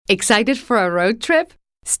Excited for a road trip?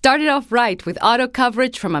 Start it off right with auto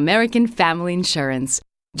coverage from American Family Insurance.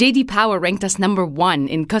 J.D. Power ranked us #1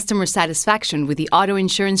 in customer satisfaction with the auto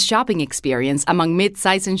insurance shopping experience among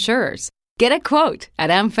mid-size insurers. Get a quote at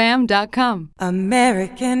amfam.com.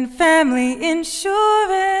 American Family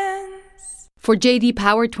Insurance. For J.D.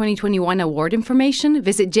 Power 2021 award information,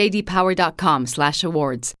 visit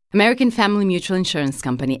jdpower.com/awards. American Family Mutual Insurance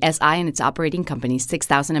Company, SI and its operating companies,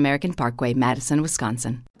 6000 American Parkway, Madison,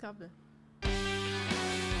 Wisconsin.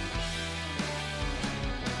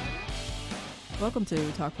 Welcome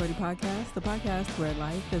to Talk Ready Podcast, the podcast where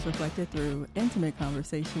life is reflected through intimate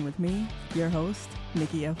conversation with me, your host,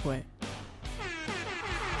 NikkiFWet.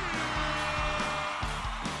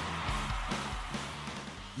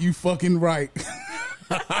 You fucking right.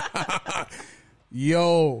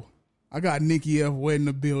 Yo, I got NikkiFWet in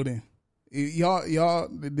the building. Y'all,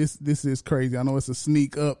 this is crazy. I know it's a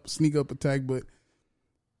sneak up attack, but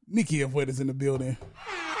NikkiFWet is in the building.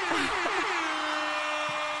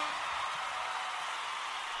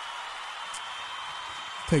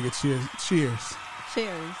 Take a cheers. Cheers.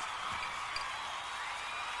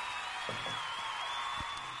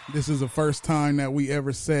 This is the first time that we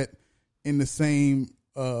ever sat in the same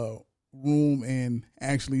room and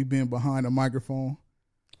actually been behind a microphone.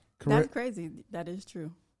 Correct? That's crazy. That is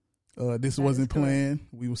true. This wasn't planned.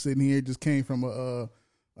 We were sitting here. Just came from a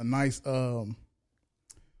nice. Damn,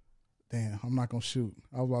 I'm not gonna shoot.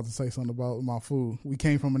 I was about to say something about my food. We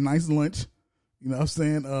came from a nice lunch. You know what I'm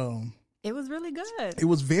saying? It was really good. It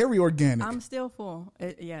was very organic. I'm still full.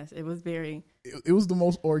 Yes, it was very. It was the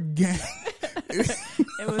most organic.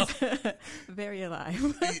 It was very alive.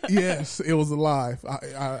 Yes, it was alive.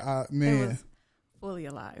 Man, it was fully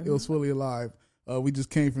alive. It was fully alive. We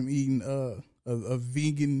just came from eating a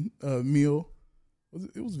vegan meal.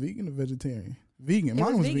 It was vegan or vegetarian? Vegan.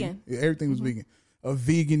 Mine was vegan. Yeah, everything was vegan. A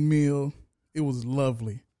vegan meal. It was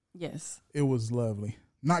lovely. Yes, it was lovely.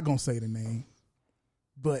 Not gonna say the name,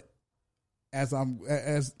 but as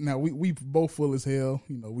now we both full as hell.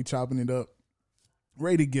 You know, we chopping it up,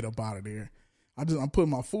 ready to get up out of there. I'm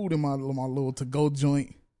putting my food in my little to-go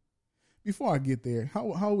joint. Before I get there,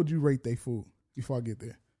 how would you rate their food before I get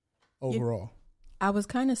there overall? I was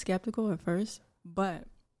kind of skeptical at first, but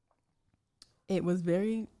it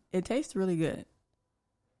tastes really good.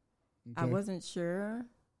 Okay. I wasn't sure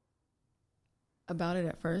about it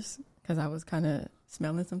at first because I was kind of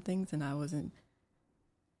smelling some things and I didn't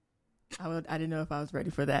know if I was ready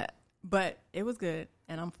for that, but it was good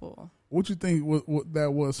and I'm full. What you think what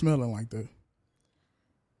that was smelling like though?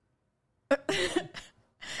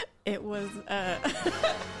 It was. I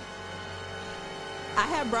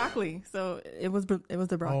had broccoli, so it was the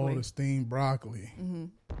broccoli. Oh, the steamed broccoli. Mm-hmm.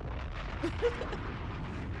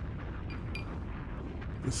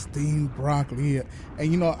 The steamed broccoli. Yeah.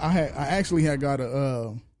 And you know, I actually had got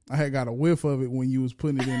a whiff of it when you was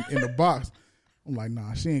putting it in the box. I'm like,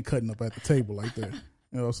 nah, she ain't cutting up at the table like that. You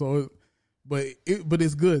know, so but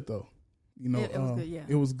it's good though. You know, it was good. Yeah,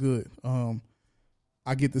 it was good.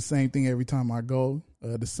 I get the same thing every time I go,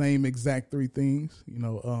 the same exact 3 things, you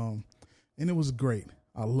know, and it was great.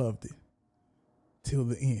 I loved it till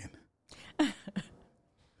the end,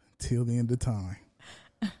 till the end of time.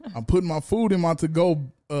 I'm putting my food in my to-go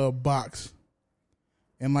box,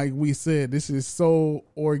 and like we said, this is so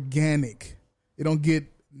organic. It don't get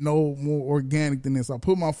no more organic than this. I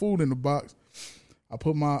put my food in the box. I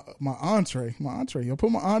put my entree. I put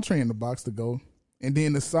my entree in the box to go, and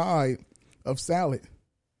then the side of salad.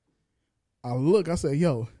 I said,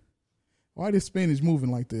 yo, why this spinach moving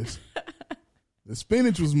like this? The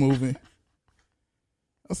spinach was moving.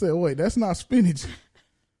 I said, wait, that's not spinach.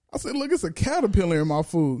 I said, look, it's a caterpillar in my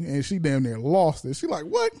food. And she damn near lost it. She like,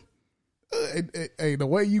 what? Hey, the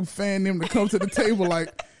way you fan them to come to the table,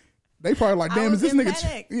 like, they probably like, damn, is this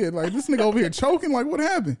nigga? Yeah, like this nigga over here choking. Like, what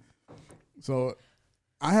happened? So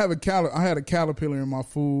I had a caterpillar in my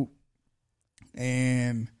food,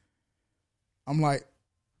 and I'm like,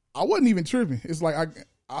 I wasn't even tripping. It's like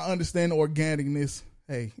I understand the organicness.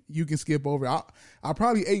 Hey, you can skip over. I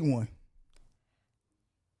probably ate one.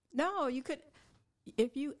 No, you could.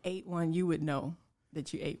 If you ate one, you would know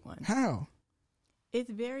that you ate one. How? It's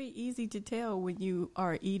very easy to tell when you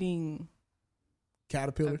are eating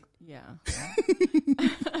caterpillar. Yeah.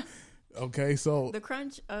 Okay, so the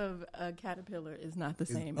crunch of a caterpillar is not the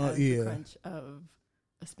same as the crunch of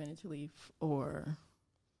a spinach leaf or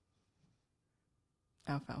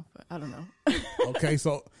alfalfa. I don't know. Okay,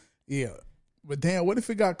 so yeah, but damn, what if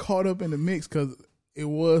it got caught up in the mix? Because it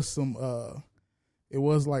was it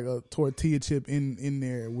was like a tortilla chip in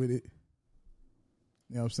there with it.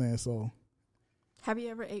 You know what I'm saying? So, have you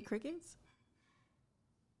ever ate crickets?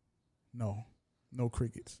 No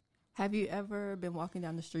crickets. Have you ever been walking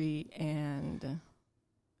down the street and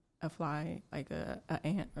a fly, like a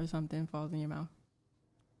ant or something, falls in your mouth?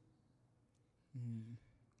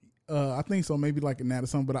 I think so. Maybe like a gnat or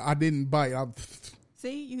something, but I didn't bite.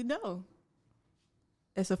 See, you know.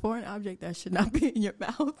 It's a foreign object that should not be in your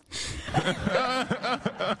mouth.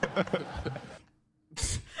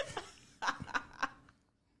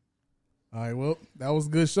 All right, well, that was a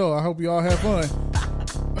good show. I hope you all had fun.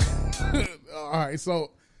 All right,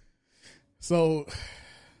 so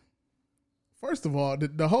first of all,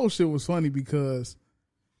 the whole shit was funny because,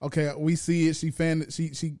 okay, we see it.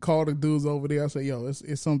 She called the dudes over there. I said, yo,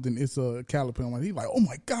 it's something. It's a caterpillar. He's like, oh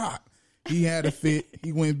my God. He had a fit.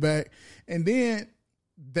 He went back. And then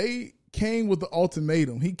they came with the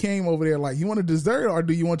ultimatum. He came over there like, you want a dessert or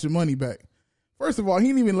do you want your money back? First of all, he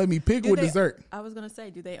didn't even let me pick what dessert. I was going to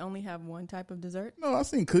say, do they only have one type of dessert? No, I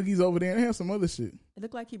seen cookies over there and they have some other shit. It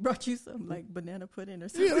looked like he brought you some like banana pudding or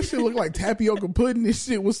something. Yeah, that shit looked like tapioca pudding. This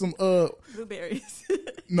shit with some blueberries.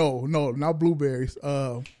 No, not blueberries.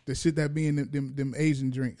 The shit that be in them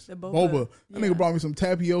Asian drinks. The boba. That nigga brought me some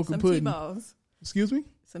tapioca pudding. Some T-balls. Excuse me?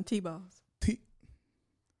 Some T-balls.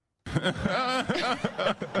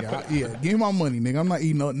 Yeah, give me my money, nigga. I'm not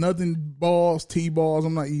eating nothing balls, T-balls.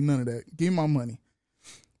 I'm not eating none of that. Give me my money.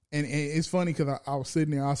 And it's funny because I was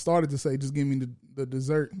sitting there. I started to say, just give me the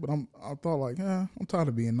dessert. But I thought like, I'm tired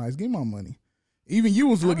of being nice. Give me my money. Even you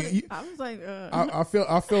was looking. I was like,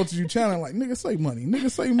 I felt you channeling like, nigga, say money. Nigga,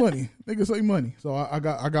 say money. Nigga, say money. So I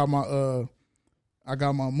got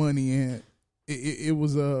my money, and it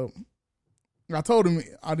was I told him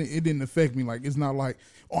it didn't affect me. Like, it's not like,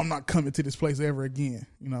 oh, I'm not coming to this place ever again.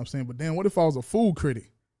 You know what I'm saying? But then what if I was a food critic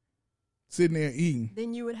sitting there eating?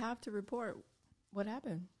 Then you would have to report what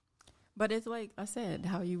happened. But it's like I said,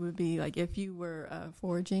 how you would be like if you were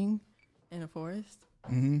foraging in a forest,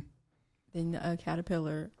 then a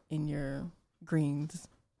caterpillar in your greens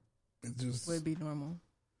would be normal.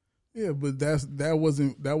 Yeah, but that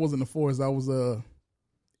wasn't the forest. That was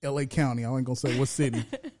L.A. County. I ain't gonna say what city.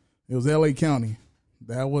 It was L.A. County.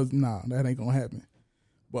 That ain't gonna happen.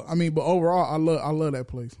 But overall, I love that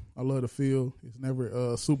place. I love the feel. It's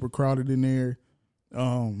never super crowded in there.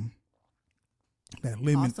 That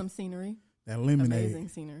lemon, awesome scenery. That lemonade, amazing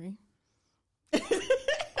scenery.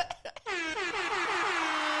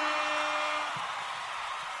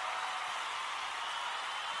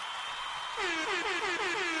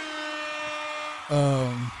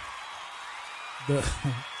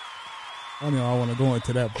 I don't want to go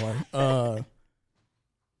into that part.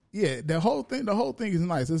 Yeah, the whole thing is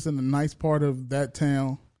nice. It's in a nice part of that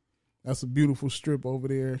town. That's a beautiful strip over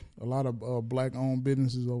there. A lot of black owned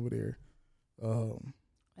businesses over there.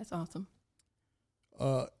 That's awesome.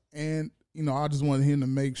 And I just wanted him to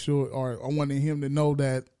make sure, or I wanted him to know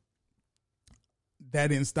that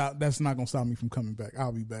didn't stop. That's not gonna stop me from coming back.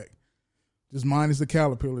 I'll be back. Just minus the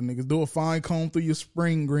caterpillar niggas. Do a fine comb through your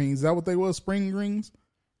spring greens. Is that what they were? Spring greens?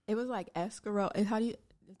 It was like escarole. Is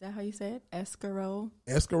that how you say it? Escarole.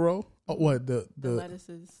 Escarole? Oh, what the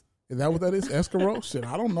lettuces? Is that what that is? Escarole? Shit,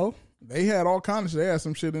 I don't know. They had all kinds of shit. They had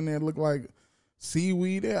some shit in there that looked like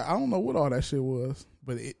seaweed. I don't know what all that shit was,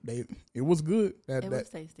 but it was good. It was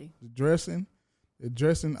tasty. The dressing,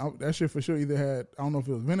 that shit for sure either had, I don't know if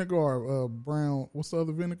it was vinegar or brown. What's the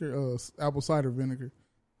other vinegar? Apple cider vinegar.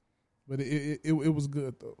 But it was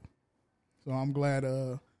good though. So I'm glad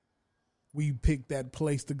we picked that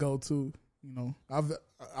place to go to.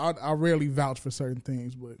 I rarely vouch for certain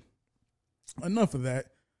things, but enough of that.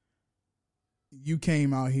 You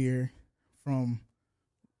came out here from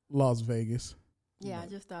Las Vegas. Yeah, I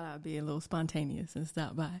just thought I'd be a little spontaneous and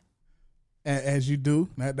stop by. As you do.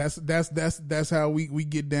 That's how we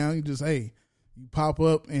get down. You just, hey, you pop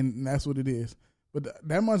up and that's what it is. But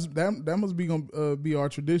that must be gonna be our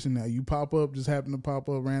tradition now. You pop up, just happen to pop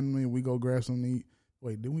up randomly, and we go grab something to eat.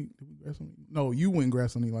 Wait, did we grab something? No, you went and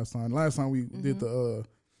grabbed something last time. Last time we did the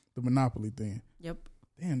Monopoly thing. Yep.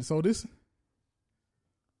 Damn. So this.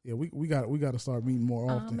 Yeah, we got to start meeting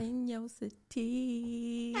more often. I'm in your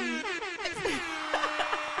city.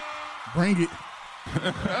 Bring it.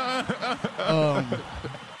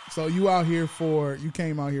 So you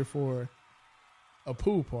came out here for a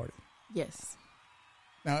pool party. Yes.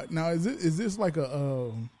 Now is this like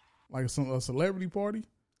a celebrity party?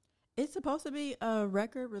 It's supposed to be a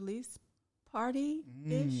record release party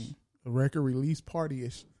ish. A record release party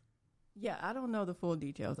ish. Yeah, I don't know the full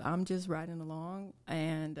details. I'm just riding along,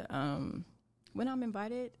 and when I'm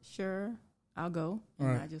invited, sure, I'll go, and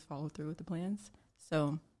right. I just follow through with the plans.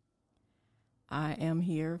 So I am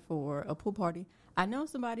here for a pool party. I know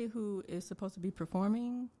somebody who is supposed to be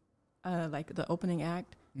performing, like the opening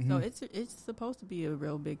act, So it's supposed to be a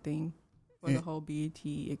real big thing for the whole BET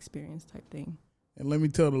experience type thing. And let me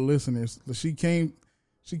tell the listeners, she came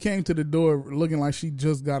to the door looking like she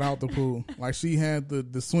just got out the pool. Like she had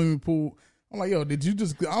the swimming pool. I'm like, yo, you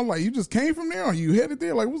just came from there? Or you headed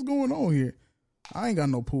there? Like, what's going on here? I ain't got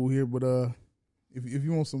no pool here, but if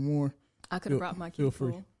you want some more, I could have brought my kiddie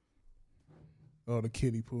pool. Oh, the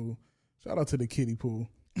kiddie pool. Shout out to the kiddie pool.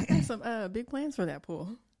 I got some big plans for that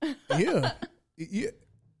pool. Yeah.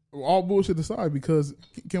 All bullshit aside, because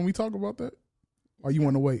can we talk about that? Or you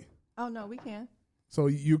want to wait? Oh no, we can. So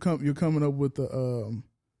you're coming up with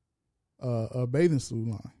a bathing suit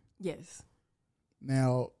line. Yes.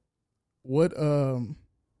 Now, what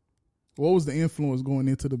was the influence going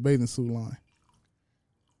into the bathing suit line?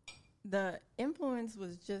 The influence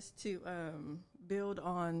was just to build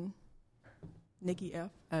on Nikki F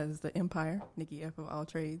as the empire, Nikki F of all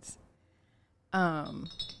trades.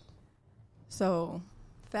 So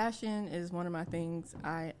fashion is one of my things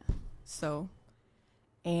I sew,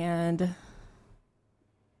 and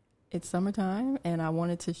it's summertime, and I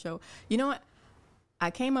wanted to show. You know what? I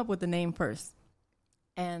came up with the name first,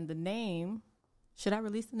 and the name. Should I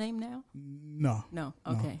release the name now? No.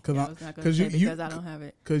 Okay. Because I don't have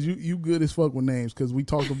it. Because you good as fuck with names. Because we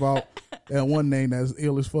talked about that one name that's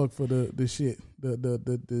ill as fuck for the shit,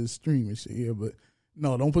 the streaming shit. Yeah, but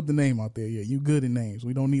no, don't put the name out there. Yeah, you good in names.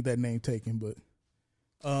 We don't need that name taken. But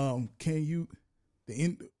can you?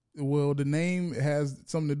 The name has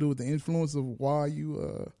something to do with the influence of why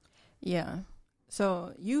you. Yeah.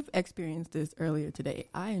 So you've experienced this earlier today.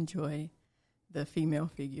 I enjoy the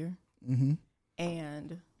female figure. Mm-hmm.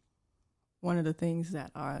 And one of the things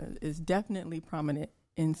that is definitely prominent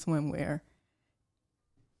in swimwear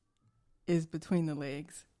is between the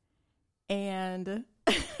legs. And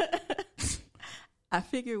I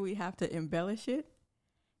figure we have to embellish it.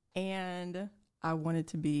 And I wanted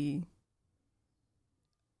to be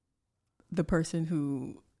the person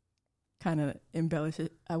who kind of embellish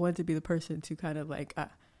it. I wanted to be the person to kind of like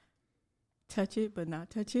touch it but not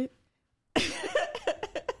touch it.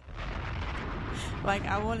 Like,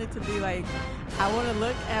 I want it to be like, I want to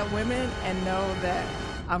look at women and know that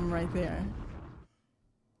I'm right there.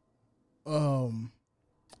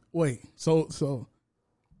 Wait, so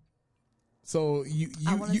you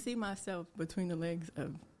I want to see myself between the legs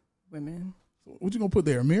of women. What you gonna put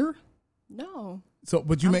there? A mirror? No. So,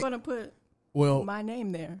 but I'm gonna put my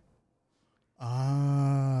name there.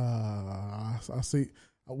 I see.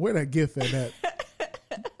 Where that gift at?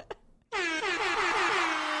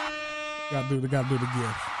 Gotta do the gift.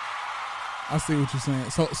 I see what you're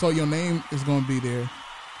saying. So your name is gonna be there,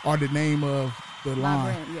 or the name of the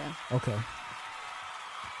line. Brand, yeah. Okay.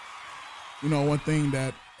 You know, one thing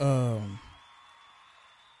that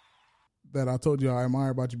that I told you I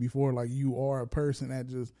admire about you before, like you are a person that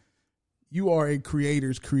you are a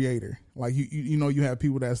creator's creator. Like you know, you have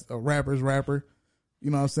people that's a rapper's rapper.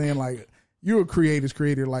 You know what I'm saying? Like you're a creator's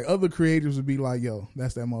creator. Like other creators would be like, yo,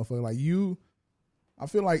 that's that motherfucker. Like you. I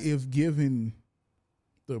feel like if given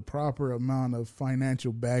the proper amount of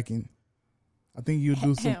financial backing, I think you'll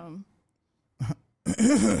do some.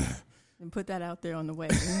 And put that out there on the way.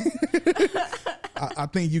 I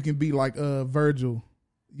think you can be like Virgil.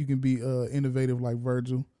 You can be innovative like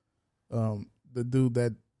Virgil. The dude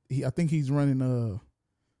that I think he's running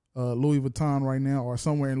Louis Vuitton right now, or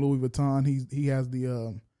somewhere in Louis Vuitton. He has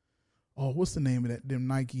the what's the name of that? Them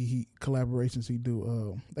Nike collaborations he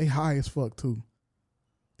do. They high as fuck too.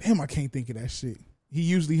 Damn, I can't think of that shit.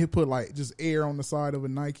 He put like just air on the side of a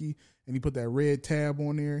Nike, and he put that red tab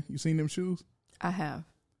on there. You seen them shoes? I have.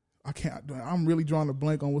 I can't. I'm really drawing a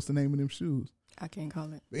blank on what's the name of them shoes. I can't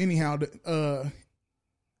call it. But anyhow,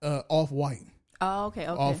 Off-White. Oh, okay.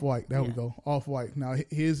 Off-White. There we go. Off-White. Now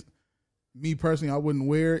me personally, I wouldn't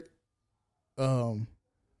wear it. They don't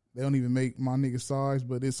even make my nigga size,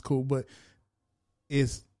 but it's cool. But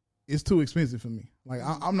it's too expensive for me. Like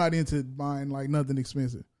I'm not into buying like nothing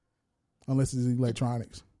expensive. Unless it's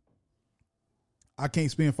electronics. I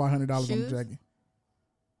can't spend $500 on a jacket.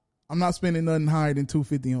 I'm not spending nothing higher than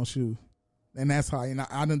 $250 on shoes. And that's high. And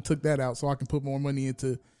I done took that out so I can put more money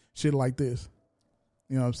into shit like this.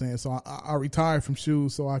 You know what I'm saying? So I retired from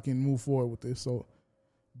shoes so I can move forward with this. So,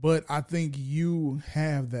 but I think you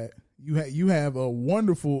have that. You have a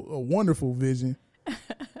wonderful vision.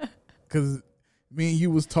 Because me and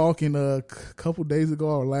you was talking a couple days ago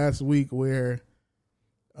or last week where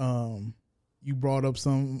you brought up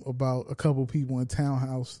something about a couple people in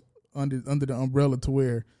townhouse under the umbrella to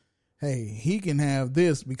where, hey, he can have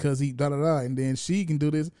this because he da-da-da, and then she can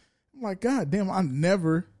do this. I'm like, God damn, I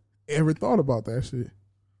never ever thought about that shit.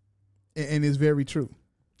 And it's very true.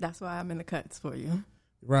 That's why I'm in the cuts for you.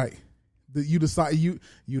 Right. You the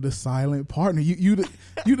silent partner. You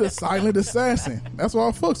the silent assassin. That's why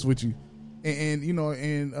I fucks with you. And you know,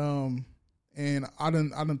 and I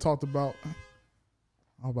done talked about.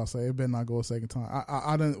 I was about to say it better not go a second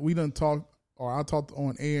time. We done talked, or I talked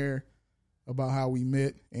on air about how we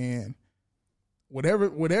met, and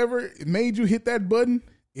whatever made you hit that button,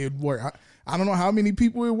 it worked. I don't know how many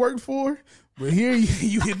people it worked for, but here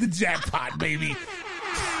you hit the jackpot, baby.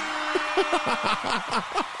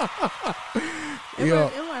 It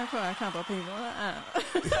wasn't for a couple of people.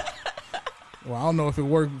 Well, I don't know if it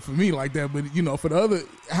worked for me like that, but you know, for the other,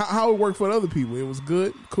 how it worked for the other people, it was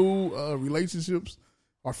good, cool relationships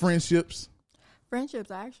or friendships.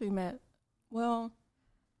 Friendships, I actually met. Well,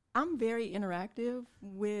 I'm very interactive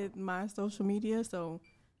with my social media, so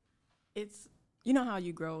it's, you know how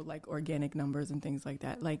you grow like organic numbers and things like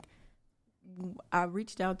that. Like, I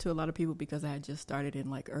reached out to a lot of people because I had just started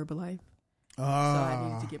in like Herbalife, so I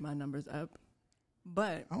needed to get my numbers up.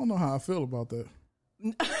 But I don't know how I feel about that.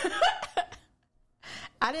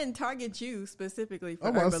 I didn't target you specifically for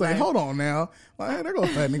I'm about Herbalife. to say, hold on now. Like, hey, there goes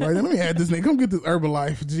fat nigga right there. Let me add this nigga. Come get this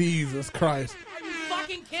Herbalife. Jesus Christ. Are you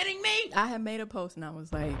fucking kidding me? I had made a post and I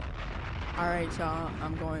was like, all right, y'all,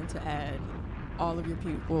 I'm going to add all of your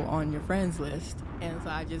people on your friends list. And so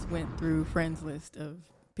I just went through friends list of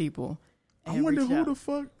people. And I wonder who out. the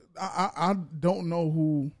fuck. I don't know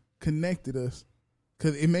who connected us.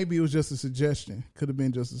 Because maybe it was just a suggestion. Could have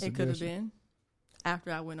been just a suggestion. It could have been.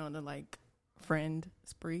 After I went on the like friend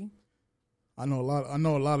spree. I know a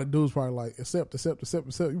lot of dudes probably like accept.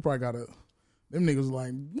 You probably gotta. Them niggas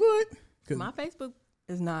like what? My Facebook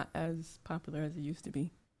is not as popular as it used to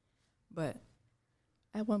be, but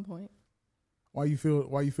at one point. Why you feel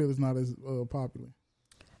it's not as popular?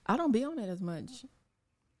 I don't be on it as much.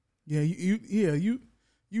 Yeah, you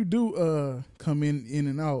do come in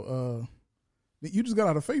and out. You just got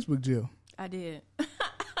out of Facebook jail. I did.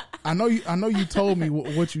 I know you told me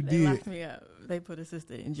what you They did. locked me up. They put a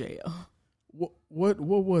sister in jail. What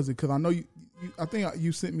was it? Because I know I think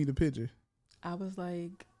you sent me the picture. I was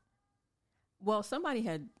like, well, somebody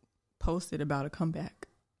had posted about a comeback.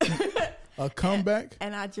 A comeback?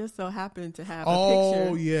 And I just so happened to have a picture. picture.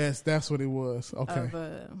 Oh, yes, that's what it was. Okay. Of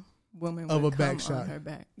a woman of with a back cum shot on her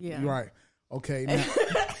back. Yeah. Right. Okay. Now,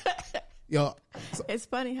 yo, it's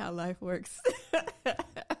funny how life works.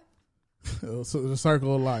 So the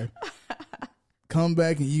circle of life. Come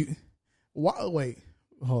back and you. Why? Wait.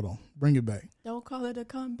 Hold on. Bring it back. Don't call it a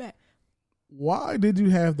comeback. Why did you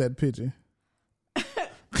have that picture?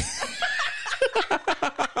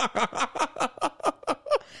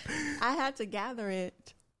 I had to gather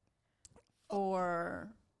it for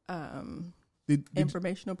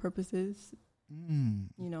informational purposes. You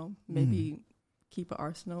know, maybe keep an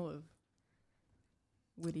arsenal of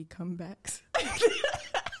witty comebacks.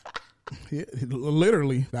 Yeah,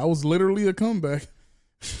 literally. That was literally a comeback.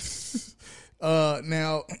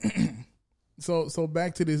 Now, so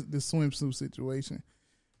back to this swimsuit situation.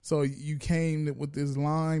 So you came with this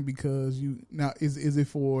line because is it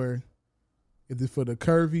for the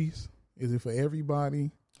curvies? Is it for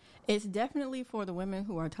everybody? It's definitely for the women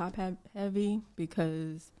who are top heavy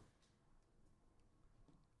because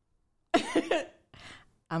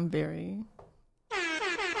I'm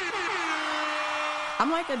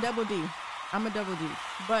like a double D. I'm a double D.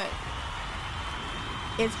 But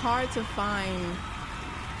it's hard to find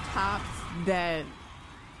tops that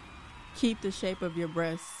keep the shape of your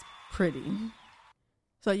breasts pretty.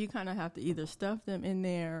 So you kind of have to either stuff them in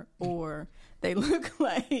there or they look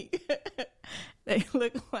like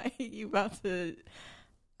you about to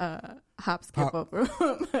hop skip over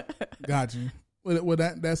them. Got you. Well,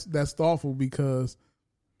 that's thoughtful because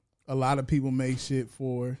a lot of people make shit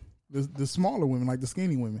for the smaller women, like the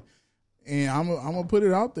skinny women. And I'm gonna put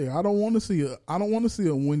it out there. I don't want to see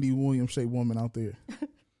a Wendy Williams shaped woman out there.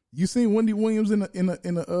 You seen Wendy Williams in the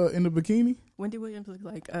bikini? Wendy Williams looks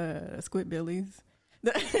like Squidbillies.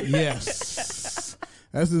 Yes,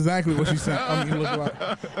 that's exactly what she said. I mean, look like.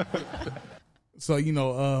 So yeah.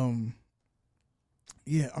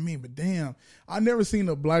 I mean, but damn, I never seen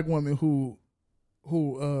a black woman who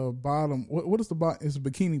bottom. What is the bottom? It's a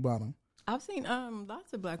bikini bottom. I've seen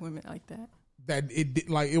lots of black women like that. That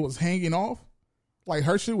it was hanging off, like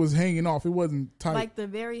her shit was hanging off. It wasn't tight. Like the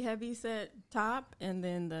very heavy set top, and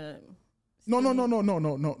then the no.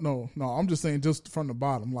 I'm just saying, just from the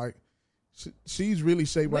bottom, like she's really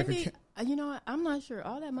shaped Wendy, like a. You know what? I'm not sure.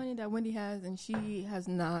 All that money that Wendy has, and she has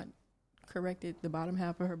not corrected the bottom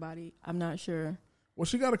half of her body. I'm not sure. Well,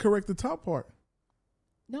 she got to correct the top part.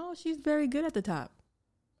 No, she's very good at the top.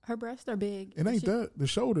 Her breasts are big. It ain't that. The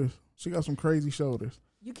shoulders. She got some crazy shoulders.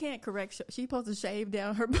 You can't correct. She's supposed to shave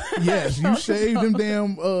down her. Yes, you shaved them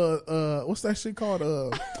damn. What's that shit called?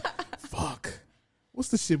 Fuck. What's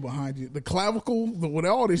the shit behind you? The clavicle, with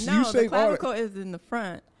all this. No, you the shave clavicle is in the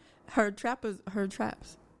front. Her traps.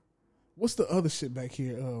 What's the other shit back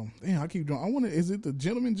here? Damn, I keep doing. I wonder, is it the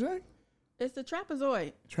gentleman jack? It's the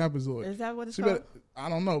trapezoid. Trapezoid. Is that what it's she called? I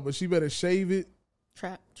don't know, but she better shave it.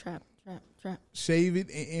 Trap. Shave it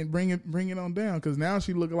and bring it on down, because now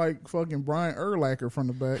she look like fucking Brian Urlacher from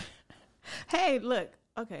the back. Hey, look,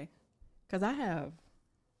 okay, because I have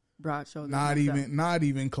broad shoulders. Not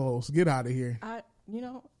even close. Get out of here. I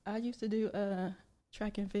used to do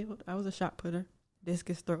track and field. I was a shot putter,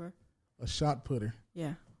 discus thrower. A shot putter.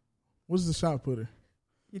 Yeah. What's the shot putter?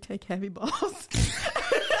 You take heavy balls.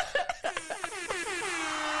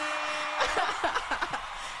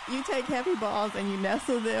 You take heavy balls and you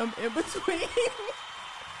nestle them in between.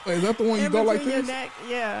 Wait, is that the one you go like this? Your neck,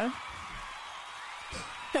 yeah.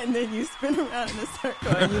 And then you spin around in a circle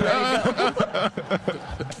and you let it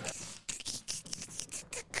go.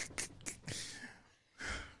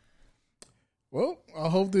 Well, I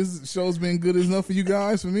hope this show's been good enough for you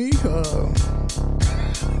guys. For me,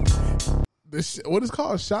 what is it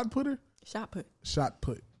called? Shot putter? Shot put. Shot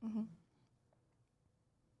put. Mm-hmm.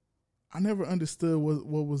 I never understood what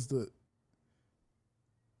was the,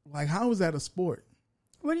 like, how is that a sport?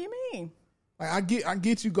 What do you mean? Like, I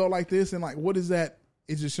get you go like this, and like, what is that?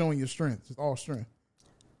 It's just showing your strength. It's all strength.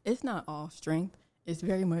 It's not all strength. It's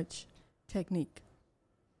very much technique.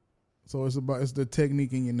 So it's the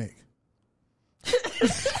technique in your neck.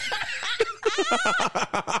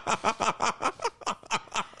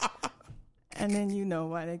 And then you know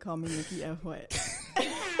why they call me NikkiFWet.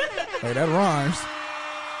 Hey, that rhymes.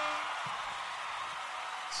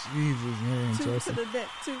 Jesus, man. Two to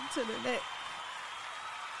the neck.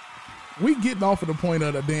 We getting off of the point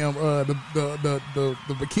of the damn the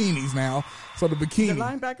bikinis now. So the bikini, the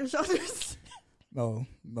linebacker shoulders. No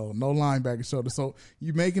linebacker shoulders. So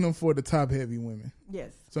you making them for the top heavy women.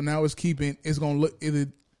 Yes. So now it's gonna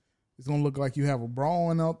look like you have a bra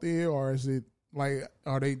on out there, or is it like,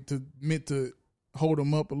 are they meant to hold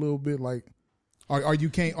them up a little bit? Like, or you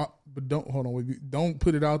can't. But don't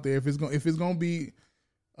put it out there if it's gonna be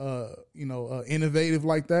innovative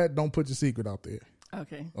like that. Don't put your secret out there.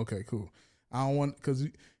 Okay, cool. I don't want, because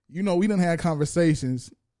we done had conversations,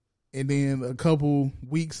 and then a couple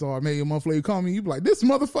weeks or maybe a month later you call me, you be like, this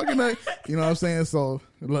motherfucking night. You know what I'm saying? So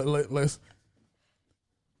let's.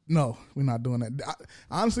 No, we're not doing that.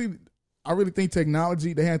 Honestly, I really think they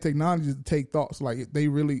have technology to take thoughts. Like, they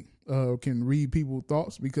really can read people's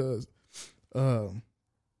thoughts, because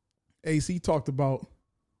AC talked about.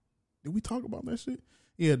 Did we talk about that shit?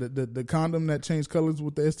 Yeah, the condom that changed colors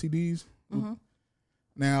with the STDs. Mm-hmm.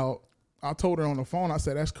 Now, I told her on the phone, I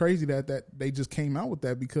said, that's crazy that they just came out with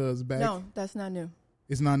that, because back. No, that's not new.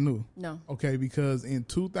 It's not new. No. Okay, because in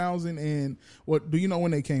 2000 and what do you know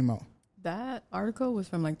when they came out? That article was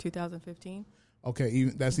from like 2015. Okay,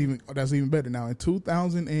 that's even better. Now in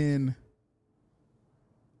 2011,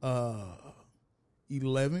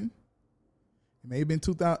 it may have been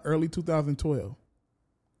early 2012.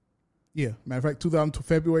 Yeah, matter of fact,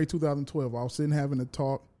 February 2012. I was sitting having a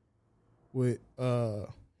talk with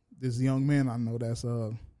this young man I know that's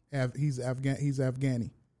he's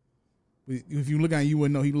Afghani. If you look at him, you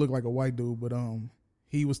wouldn't know he looked like a white dude, but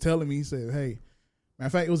he was telling me, he said, hey, matter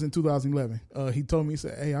of fact, it was in 2011. He told me, he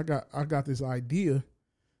said, hey, I got this idea.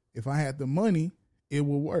 If I had the money, it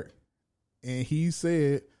would work. And he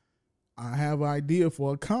said, I have an idea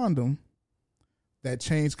for a condom that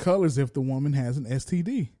changed colors if the woman has an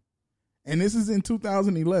STD. And this is in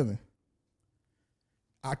 2011.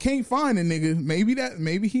 I can't find a nigga.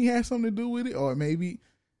 Maybe he had something to do with it, or maybe,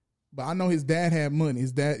 but I know his dad had money.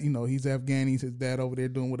 His dad, he's Afghani. His dad over there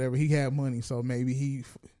doing whatever. He had money, so maybe he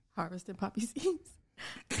harvested poppy seeds.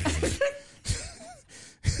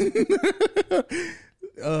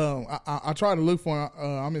 I tried to look for him.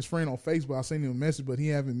 I'm his friend on Facebook. I sent him a message, but he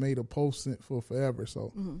haven't made a post for forever.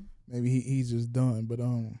 So maybe he's just done. But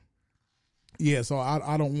yeah. So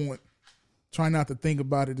I don't want. Try not to think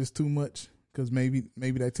about it as too much, because maybe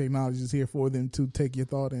that technology is here for them to take your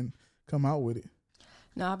thought and come out with it.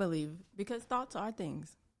 No, I believe, because thoughts are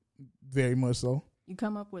things. Very much so. You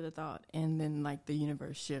come up with a thought, and then like the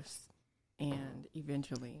universe shifts, and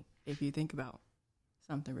eventually, if you think about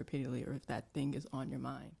something repeatedly, or if that thing is on your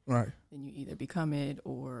mind, right, then you either become it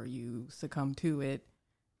or you succumb to it.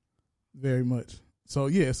 Very much. So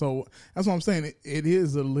yeah, so that's what I'm saying. It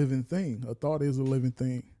is a living thing. A thought is a living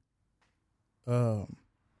thing. But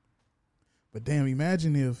damn,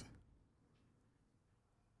 imagine if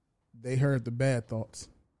they heard the bad thoughts.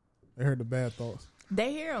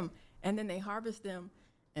 They hear them, and then they harvest them,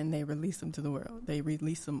 and they release them to the world. They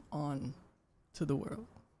release them on to the world.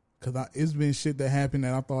 Because it's been shit that happened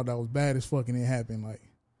that I thought that was bad as fucking it happened. Like,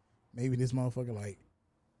 maybe this motherfucker, like,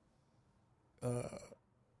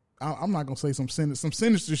 I'm not going to say some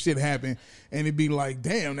sinister shit happened, and it'd be like,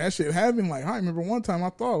 damn, that shit happened. Like, I remember one time I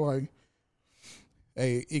thought, like,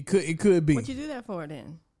 hey, it could be. What you do that for,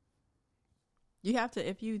 then? You have to,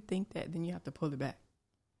 if you think that, then you have to pull it back.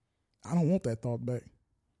 I don't want that thought back.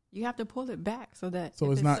 You have to pull it back so that...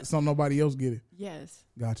 So it's not something nobody else get it? Yes.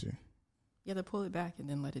 Gotcha. You have to pull it back and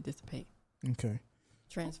then let it dissipate. Okay.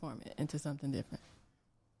 Transform it into something different.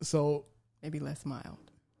 So... maybe less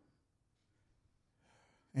mild.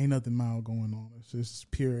 Ain't nothing mild going on. It's just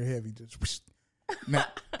pure heavy. Just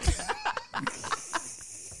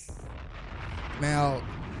now,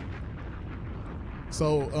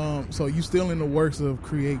 so you still in the works of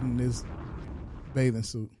creating this bathing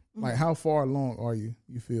suit? Mm-hmm. Like, how far along are you?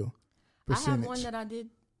 You feel? Percentage? I have one that I did.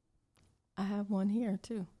 I have one here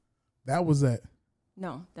too. That was that.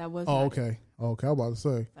 No, that was. Oh, okay. Okay, I was about to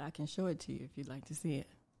say. But I can show it to you if you'd like to see it.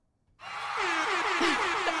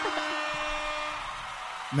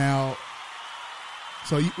 Now,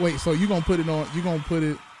 so you gonna put it on? You gonna put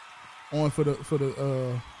it on for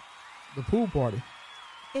the pool party?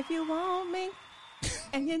 If you want me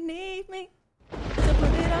and you need me to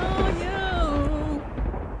put it on you.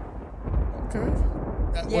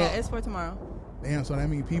 Okay. Yeah, it's for tomorrow. Damn. So that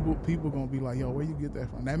means people gonna be like, yo, where you get that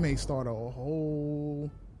from? That may start a whole.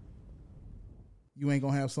 You ain't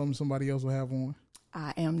gonna have something somebody else will have on.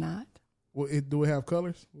 I am not. Well, do it have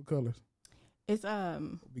colors? What colors? It's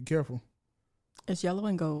Be careful. It's yellow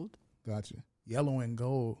and gold. Gotcha. Yellow and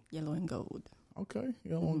gold. Yellow and gold. Okay,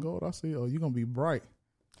 yellow and gold. I see. Oh, you're gonna be bright.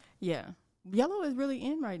 Yeah, yellow is really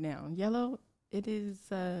in right now. Yellow, it is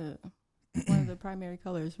one of the primary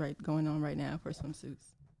colors going on right now for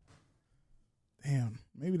swimsuits. Damn,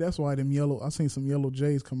 maybe that's why them yellow. I seen some yellow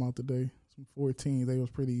J's come out today. Some 14s. They was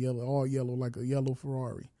pretty yellow, all yellow, like a yellow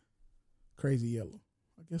Ferrari. Crazy yellow.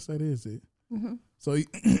 I guess that is it. Mm-hmm. So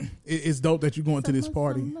it's dope that you're going to this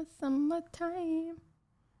party. Summertime.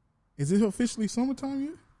 Is it officially summertime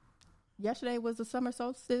yet? Yesterday was the summer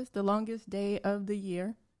solstice, the longest day of the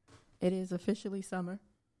year. It is officially summer.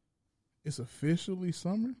 It's officially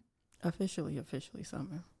summer? Officially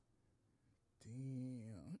summer.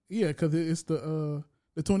 Damn. Yeah, because it's the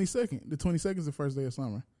 22nd. The 22nd is the first day of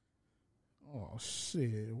summer. Oh,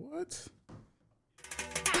 shit. What?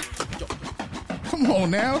 Come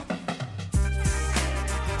on now.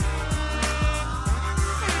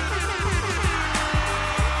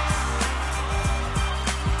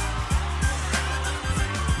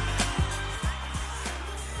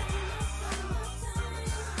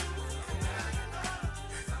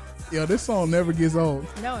 Yo, this song never gets old.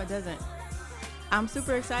 No, it doesn't. I'm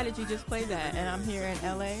super excited you just played that, and I'm here in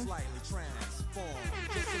LA.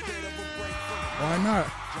 Why not?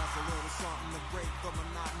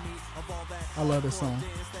 I love this song.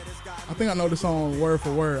 I think I know the song word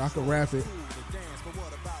for word. I could rap it.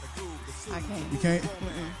 I can't. You can't?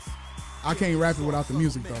 Mm-mm. I can't rap it without the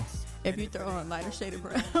music, though. If you throw on lighter shade of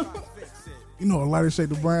brown. You know a lighter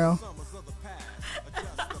shade of brown?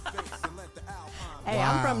 Hey,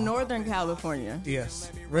 wow. I'm from Northern California.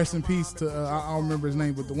 Yes. Rest in peace to, I don't remember his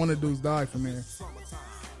name, but the one of the dudes died from there.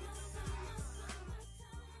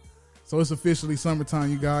 So it's officially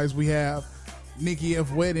summertime, you guys. We have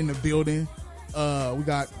NikkiFWet in the building. We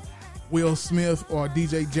got Will Smith or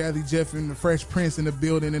DJ Jazzy Jeff and the Fresh Prince in the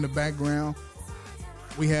building in the background.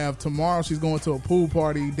 We have tomorrow, she's going to a pool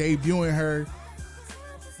party, debuting her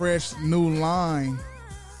fresh new line.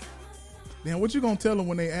 Then what you gonna tell them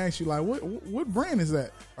when they ask you, like, what brand is that?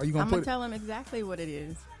 Are you gonna? I'm gonna tell them exactly what it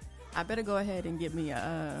is. I better go ahead and get me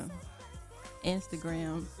a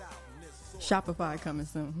Instagram, Shopify coming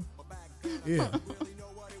soon. Yeah,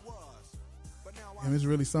 and it's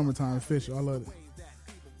really summertime official. I love it.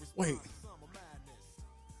 Wait,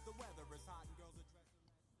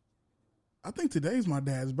 I think today's my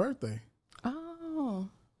dad's birthday. Oh,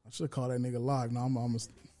 I should call that nigga live. No, no,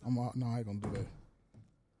 I ain't gonna do that.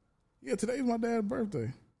 Yeah, today's my dad's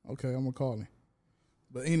birthday. Okay, I'm gonna call him.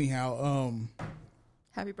 But anyhow,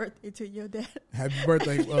 happy birthday to your dad. Happy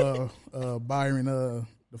birthday, Byron,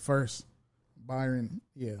 the first. Byron,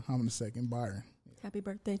 yeah, I'm the second, Byron. Yeah. Happy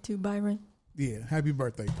birthday to Byron. Yeah, happy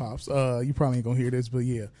birthday, Pops. You probably ain't gonna hear this, but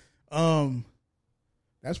yeah.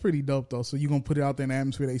 That's pretty dope though. So you gonna put it out there in the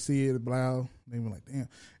atmosphere, they see it, blah, they be like, damn.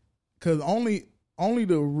 Cause only I don't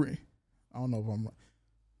know if I'm right.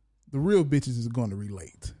 The real bitches is gonna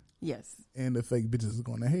relate. Yes. And the fake bitches is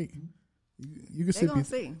going to hate. You can sip your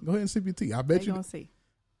tea. Go ahead and sip your tea. I bet they you. Gonna see.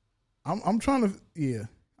 I'm trying to. Yeah,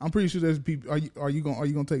 I'm pretty sure there's people. Are you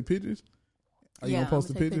gonna take pictures? Are you gonna post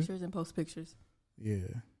the pictures? Pictures and post pictures. Yeah.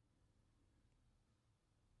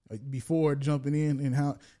 Like before jumping in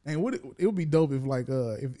and what it would be dope if like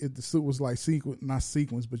if the suit was like not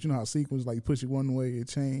sequence, but you know how sequence like push it one way it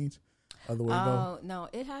change, other way go. Oh no,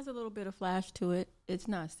 it has a little bit of flash to it. It's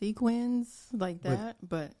not sequence like that,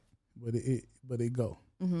 but it go.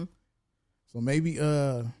 Mm-hmm. So maybe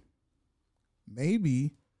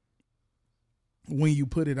when you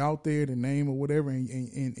put it out there, the name or whatever, and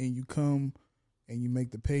you come and you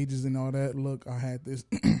make the pages and all that. Look, I had this.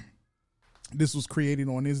 This was created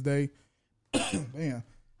on this day. Damn.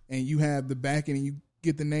 And you have the backing and you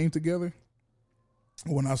get the name together.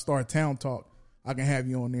 When I start Town Talk, I can have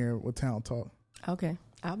you on there with Town Talk. Okay.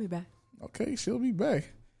 I'll be back. Okay, she'll be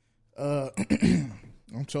back. I'm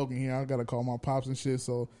choking here. I gotta call my pops and shit.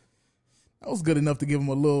 So that was good enough to give him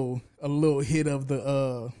a little hit of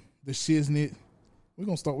the shiznit. We're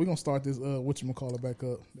gonna start this whatchamacallit back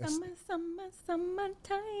up.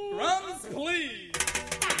 Summertime. Drums, please.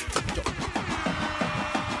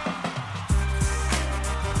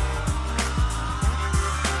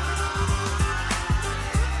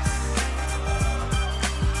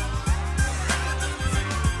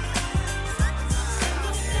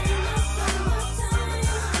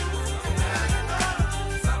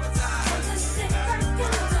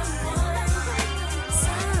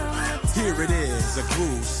 Here it is, a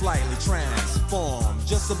groove slightly transformed.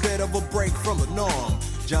 Just a bit of a break from the norm.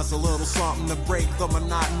 Just a little something to break the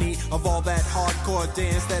monotony of all that hardcore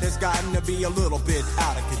dance that has gotten to be a little bit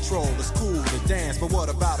out of control. It's cool to dance, but what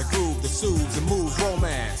about a groove that soothes and moves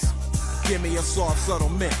romance? Give me a soft, subtle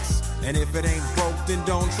mix. And if it ain't broke, then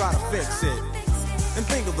don't try to fix it. And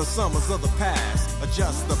think of the summers of the past.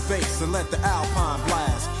 Adjust the bass and let the Alpine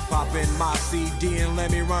blast. Pop in my CD and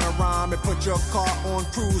let me run a rhyme and put your car on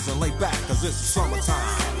cruise and lay back, cause it's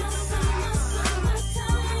summertime.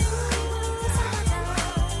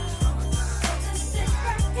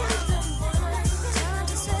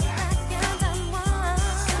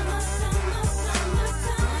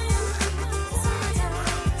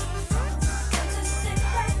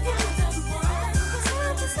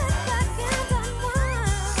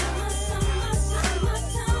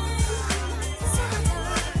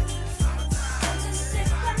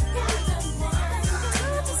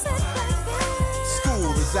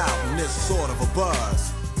 Sort of a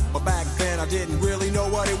buzz, but back then I didn't really know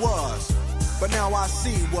what it was. But now I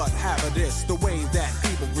see what happened is the way that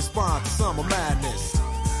people respond to summer madness.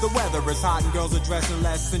 The weather is hot and girls are dressing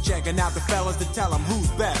less and checking out the fellas to tell them who's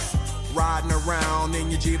best. Riding around in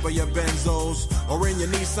your Jeep or your Benzos, or in your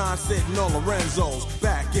Nissan sitting on Lorenzo's.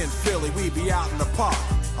 Back in Philly, we be out in the park.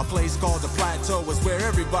 A place called the Plateau is where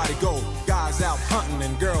everybody go. Guys out hunting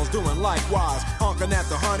and girls doing likewise. Honking at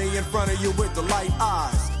the honey in front of you with the light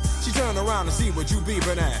eyes. She turn around and see what you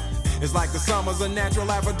beeping at. It's like the summer's a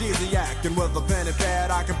natural aphrodisiac. And with a pen and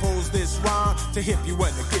pad, I compose this rhyme to hip you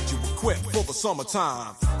and to get you equipped for the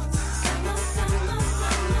summertime.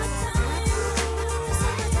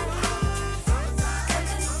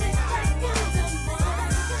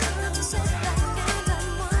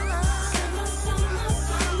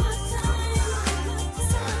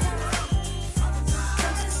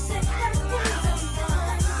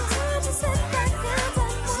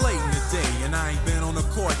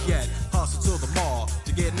 Yet, hustle to the mall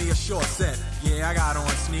to get me a short set. Yeah, I got on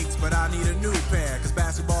sneaks, but I need a new pair. Cause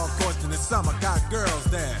basketball courts in the summer got girls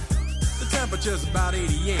there. The temperature's about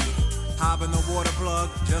 88. Hop in the water plug,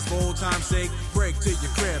 just for old time's sake. Break to your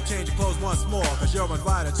crib, change your clothes once more. Cause you're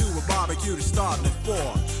invited to a barbecue to starting at 4.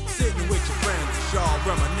 Sitting with your friends, y'all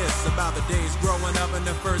reminisce about the days growing up and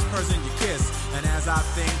the first person you kiss. And as I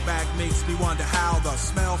think back, makes me wonder how the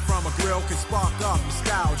smell from a grill can spark up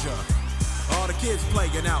nostalgia. All the kids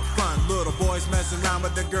playing out front, little boys messing around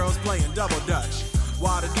with the girls playing double dutch.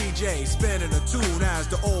 While the DJ spinning a tune as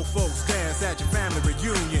the old folks dance at your family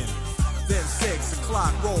reunion. Then 6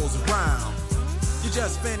 o'clock rolls around. You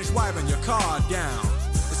just finished wiping your car down.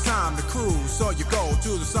 It's time to cruise, so you go to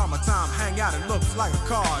the summertime hangout. It looks like a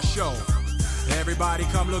car show. Everybody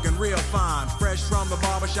come looking real fine, fresh from the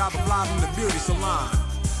barbershop and fly from the beauty salon.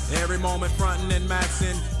 Every moment frontin' and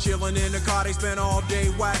maxin', chillin' in the car, they spend all day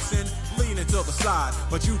waxin'. Leaning to the side,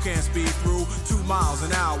 but you can't speed through 2 miles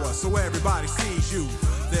an hour, so everybody sees you.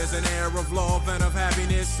 There's an air of love and of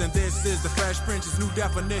happiness, and this is the Fresh Prince's new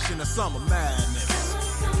definition of summer madness.